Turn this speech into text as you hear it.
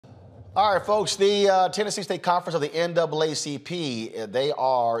All right, folks, the Tennessee State Conference of the NAACP, they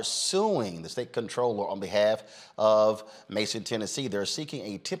are suing the state controller on behalf of Mason, Tennessee. They're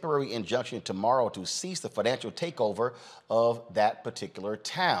seeking a temporary injunction tomorrow to cease the financial takeover of that particular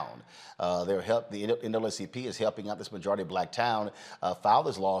town. The NAACP is helping out this majority black town file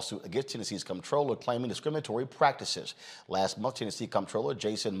this lawsuit against Tennessee's comptroller claiming discriminatory practices. Last month, Tennessee Comptroller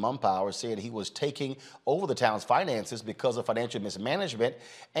Jason Mumpower said he was taking over the town's finances because of financial mismanagement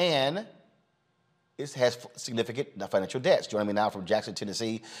and it has significant financial debts. Joining me now from Jackson,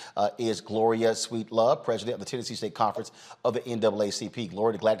 Tennessee, is Gloria Sweetlove, president of the Tennessee State Conference of the NAACP.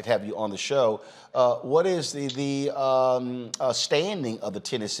 Gloria, glad to have you on the show. What is the standing of the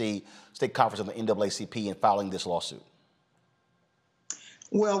Tennessee State Conference of the NAACP in filing this lawsuit?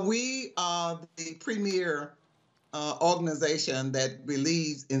 Well, we are the premier organization that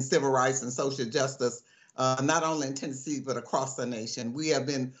believes in civil rights and social justice, not only in Tennessee, but across the nation. We have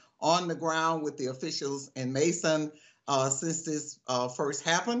been on the ground with the officials in Mason since this first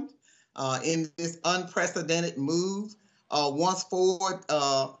happened. In this unprecedented move, once Ford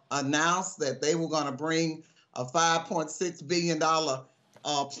announced that they were going to bring a $5.6 billion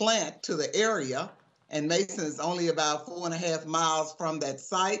plant to the area, and Mason is only about 4.5 miles from that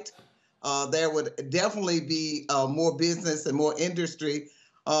site, there would definitely be more business and more industry.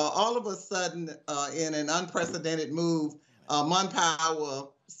 All of a sudden, in an unprecedented move, Mumpower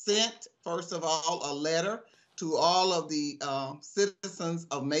sent, first of all, a letter to all of the citizens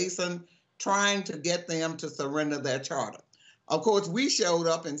of Mason trying to get them to surrender their charter. Of course, we showed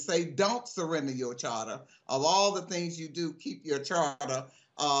up and say, don't surrender your charter. Of all the things you do, keep your charter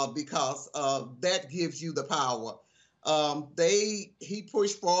because that gives you the power. He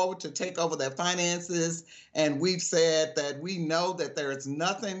pushed forward to take over their finances, and we've said that we know that there is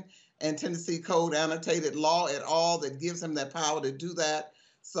nothing in Tennessee Code annotated law at all that gives him that power to do that.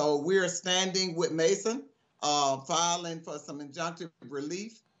 So we're standing with Mason, filing for some injunctive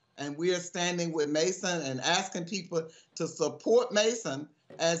relief, and we are standing with Mason and asking people to support Mason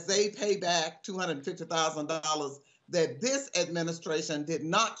as they pay back $250,000 that this administration did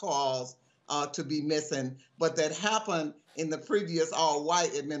not cause to be missing, but that happened in the previous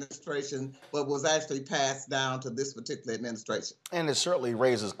all-white administration, but was actually passed down to this particular administration. And it certainly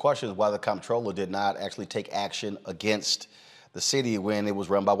raises questions why the comptroller did not actually take action against the city when it was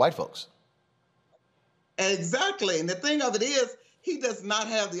run by white folks. Exactly. And the thing of it is, he does not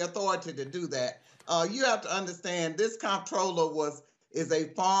have the authority to do that. You have to understand this comptroller is a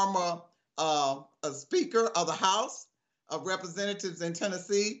former a Speaker of the House of Representatives in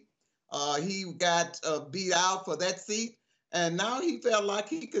Tennessee. He got beat out for that seat. And now he felt like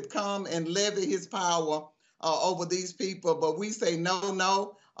he could come and levy his power over these people. But we say,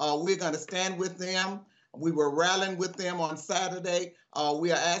 no, we're going to stand with them. We were rallying with them on Saturday.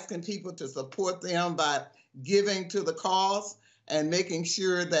 We are asking people to support them by giving to the cause and making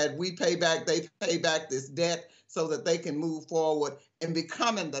sure that they pay back this debt so that they can move forward and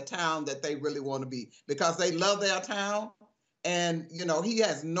becoming the town that they really want to be, because they love their town. And, he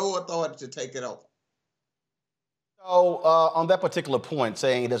has no authority to take it over. So on that particular point,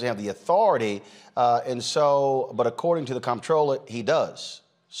 saying he doesn't have the authority, but according to the comptroller, he does.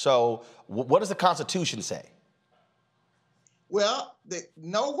 So what does the Constitution say? Well,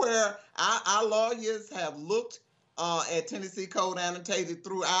 nowhere our lawyers have looked at Tennessee Code annotated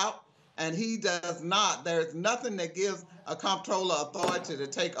throughout, and he does not. There's nothing that gives a comptroller authority to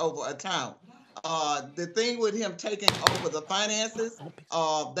take over a town. The thing with him taking over the finances,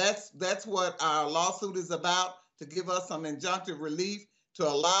 that's what our lawsuit is about, to give us some injunctive relief to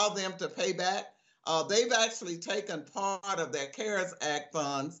allow them to pay back. They've actually taken part of their CARES Act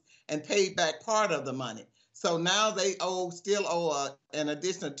funds and paid back part of the money. So now they still owe an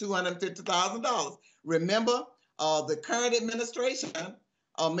additional $250,000. Remember, the current administration,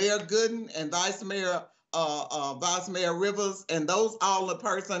 Mayor Gooden and Vice Mayor Rivers, and those all the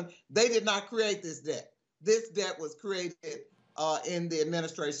person, they did not create this debt. This debt was created in the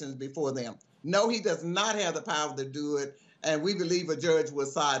administrations before them. No, he does not have the power to do it, and we believe a judge will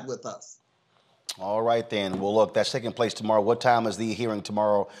side with us. All right, then. Well, look, that's taking place tomorrow. What time is the hearing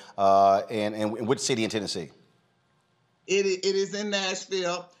tomorrow, and in which city in Tennessee? It is in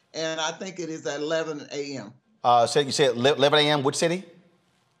Nashville, and I think it is at 11 a.m. So you said 11 a.m., which city?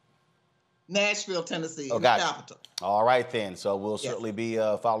 Nashville, Tennessee, the capital. All right, then. So we'll certainly be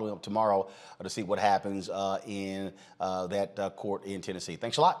following up tomorrow to see what happens in that court in Tennessee.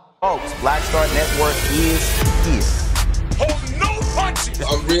 Thanks a lot. Folks, Black Star Network is here. Hold no punches.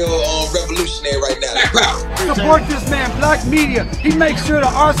 I'm real revolutionary right now. Support this man, Black Media. He makes sure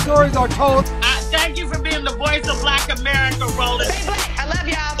that our stories are told. Thank you for being the voice of Black America, Roland. Stay black. I love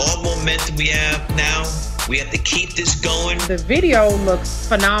y'all. the momentum we have now, we have to keep this going. The video looks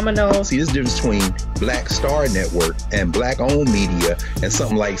phenomenal. See, there's a difference between Black Star Network and Black-owned media and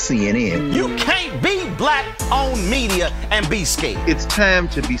something like CNN. You can't be Black-owned media and be scared. It's time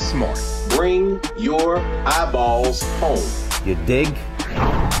to be smart. Bring your eyeballs home. You dig?